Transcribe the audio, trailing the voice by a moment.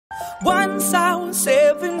Once I was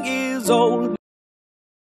 7 years old.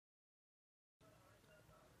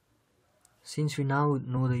 Since we now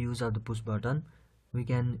know the use of the push button, we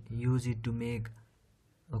can use it to make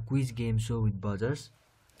a quiz game show with buzzers.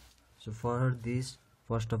 So for this,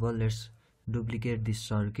 first of all, let's duplicate this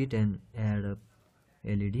circuit and add a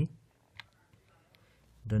LED.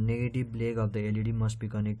 The negative leg of the LED must be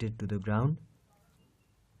connected to the ground.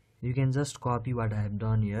 You can just copy what I have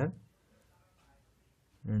done here,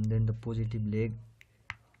 and then the positive leg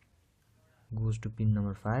goes to pin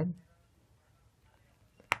number 5.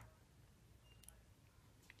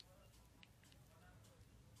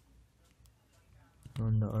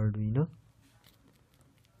 On the Arduino,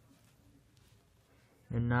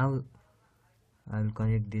 and now I will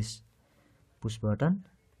connect this push button.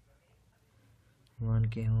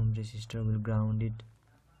 1k ohm resistor will ground it,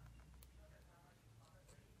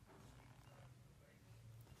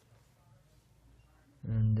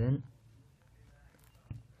 and then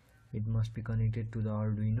it must be connected to the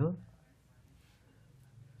Arduino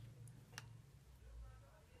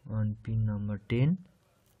on pin number 10.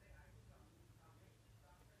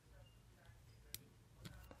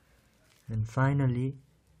 And finally,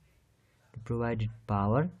 to provide it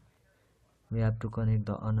power, we have to connect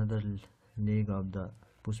the another leg of the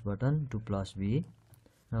push button to plus V.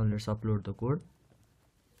 Now let's upload the code.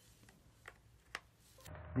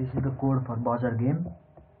 This is the code for buzzer game.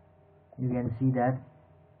 You can see that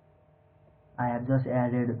I have just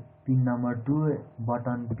added pin number 2,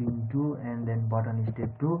 button pin 2, and then button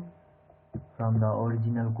step 2 from the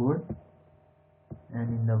original code, and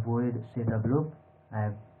in the void setup loop I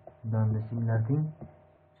have done the similar thing.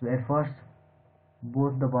 So at first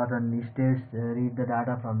both the button states read the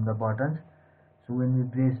data from the buttons. So when we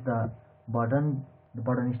press the button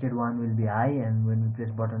state 1 will be high, and when we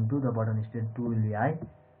press button 2, the button state 2 will be high.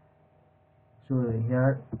 So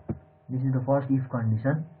here this is the first if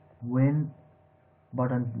condition. When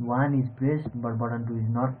button 1 is pressed but button 2 is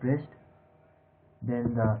not pressed,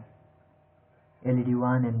 then the LED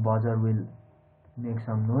 1 and buzzer will make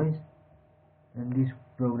some noise, and this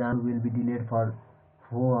program will be delayed for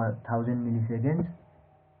 4000 milliseconds.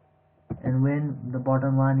 And when the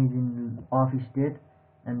button 1 is in off state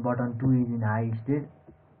and button 2 is in high state,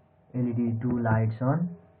 LED 2 lights on,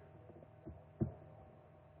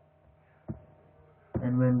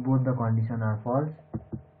 and when both the conditions are false,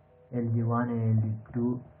 LED 1 and LED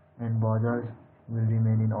 2 and buzzers will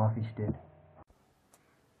remain in off state.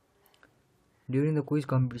 During the quiz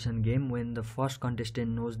competition game, when the first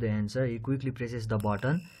contestant knows the answer, he quickly presses the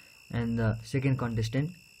button, and the second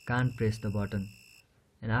contestant can't press the button.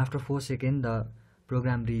 And after 4 seconds, the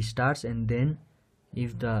program restarts, and then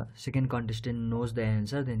if the second contestant knows the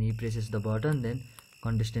answer, then he presses the button, then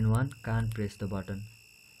contestant 1 can't press the button.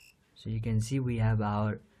 So you can see we have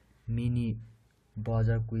our mini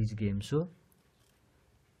buzzer quiz game show.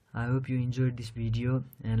 I hope you enjoyed this video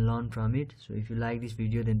and learned from it. So if you like this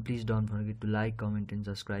video, then please don't forget to like, comment and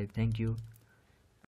subscribe. Thank you.